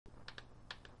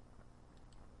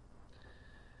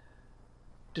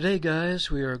Today,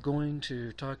 guys, we are going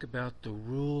to talk about the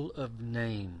rule of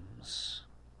names.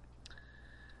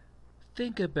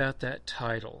 Think about that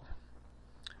title.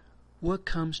 What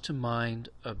comes to mind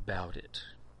about it?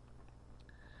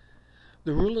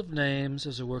 The Rule of Names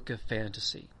is a work of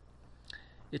fantasy.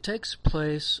 It takes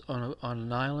place on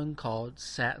an island called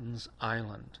Satan's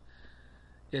Island.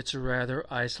 It's a rather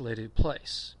isolated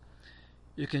place.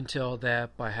 You can tell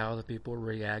that by how the people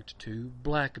react to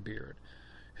Blackbeard,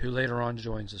 who later on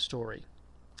joins the story.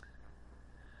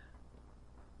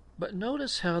 But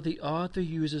notice how the author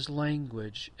uses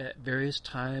language at various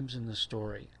times in the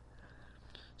story.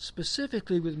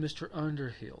 Specifically with Mr.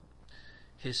 Underhill.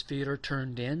 His feet are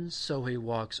turned in, so he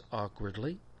walks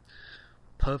awkwardly.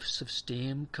 Puffs of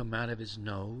steam come out of his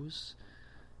nose.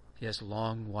 He has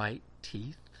long white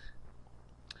teeth.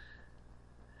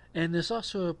 And this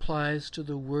also applies to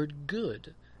the word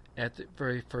good at the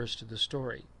very first of the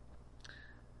story.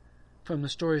 From the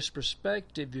story's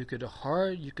perspective, you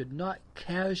could not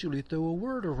casually throw a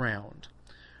word around,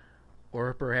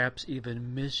 or perhaps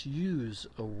even misuse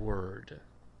a word.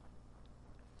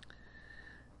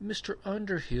 Mr.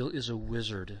 Underhill is a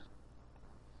wizard,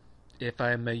 if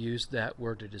I may use that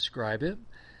word to describe him.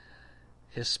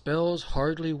 His spells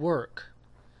hardly work.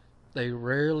 They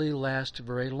rarely last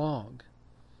very long.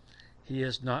 He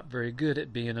is not very good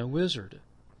at being a wizard,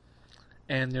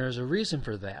 and there's a reason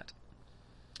for that.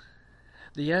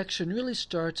 The action really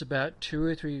starts about 2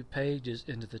 or 3 pages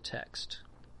into the text.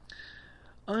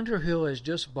 Underhill has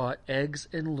just bought eggs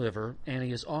and liver, and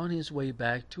he is on his way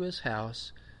back to his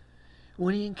house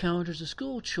when he encounters the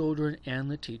school children and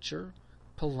the teacher,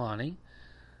 Polani,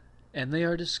 and they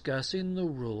are discussing the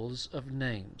rules of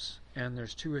names, and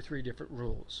there's 2 or 3 different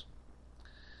rules.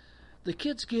 The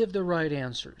kids give the right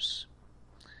answers.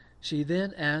 She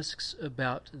then asks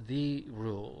about the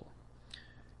rule,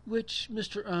 which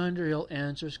Mr. Underhill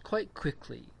answers quite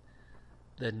quickly.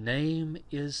 The name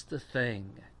is the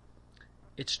thing,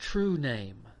 its true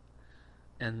name,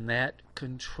 and that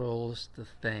controls the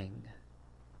thing.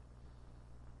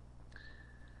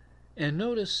 And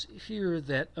notice here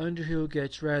that Underhill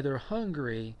gets rather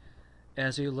hungry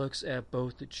as he looks at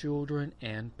both the children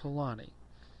and Polani,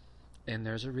 and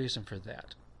there's a reason for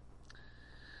that.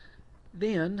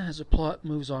 Then, as the plot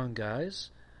moves on, guys,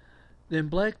 then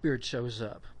Blackbeard shows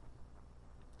up.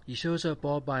 He shows up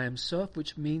all by himself,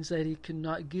 which means that he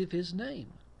cannot give his name.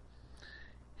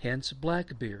 Hence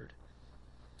Blackbeard.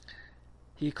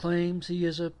 He claims he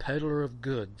is a peddler of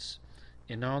goods,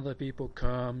 and all the people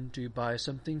come to buy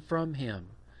something from him,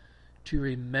 to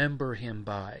remember him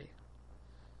by.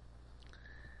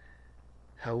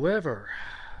 However,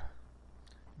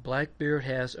 Blackbeard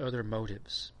has other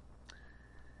motives.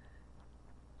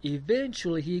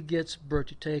 Eventually, he gets Bert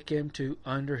to take him to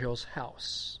Underhill's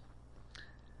house.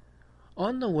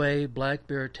 On the way,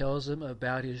 Blackbeard tells him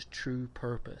about his true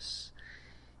purpose.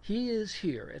 He is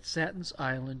here at Satan's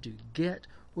Island to get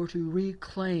or to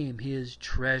reclaim his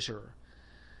treasure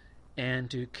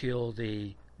and to kill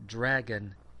the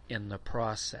dragon in the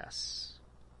process.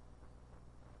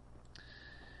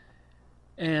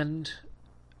 And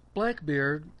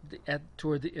Blackbeard,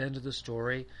 toward the end of the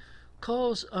story,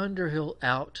 calls Underhill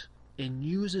out and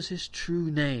uses his true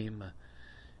name,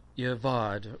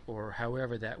 Yavad, or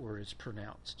however that word is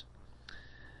pronounced.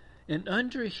 And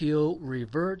Underhill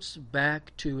reverts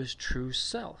back to his true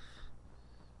self.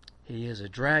 He is a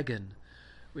dragon,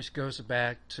 which goes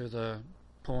back to the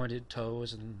pointed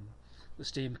toes and the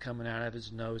steam coming out of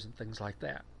his nose and things like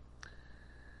that.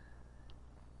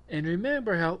 And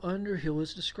remember how Underhill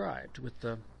is described with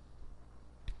the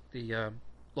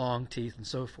long teeth and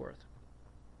so forth.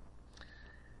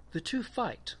 The two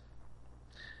fight,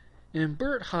 and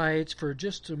Bert hides for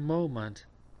just a moment,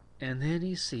 and then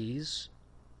he sees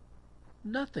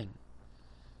nothing.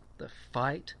 The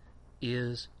fight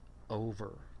is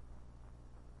over.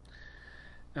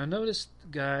 Now notice,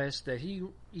 guys, that he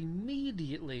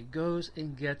immediately goes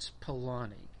and gets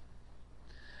Polani.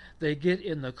 They get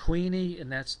in the Queenie,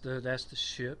 and that's the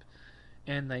ship,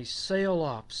 and they sail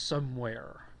off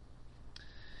somewhere.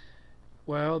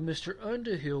 Well, Mr.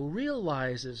 Underhill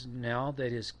realizes now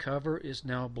that his cover is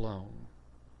now blown.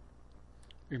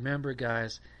 Remember,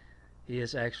 guys, he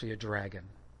is actually a dragon.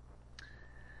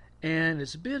 And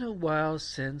it's been a while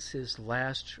since his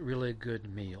last really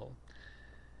good meal.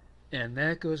 And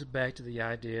that goes back to the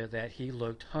idea that he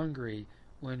looked hungry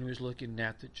when he was looking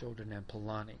at the children and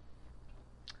Polani.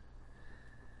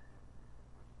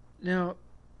 Now,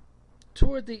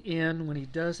 toward the end, when he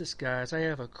does this, guys, I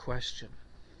have a question.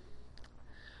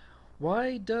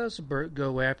 Why does Bert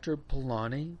go after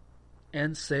Polani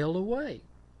and sail away?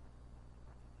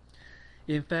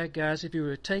 In fact, guys, if you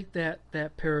were to take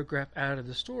that paragraph out of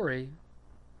the story,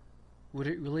 would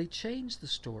it really change the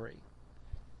story?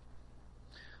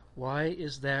 Why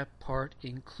is that part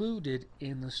included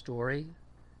in the story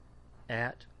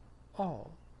at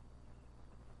all?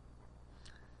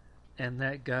 And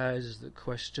that, guys, is the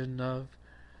question of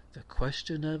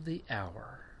the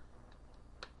hour.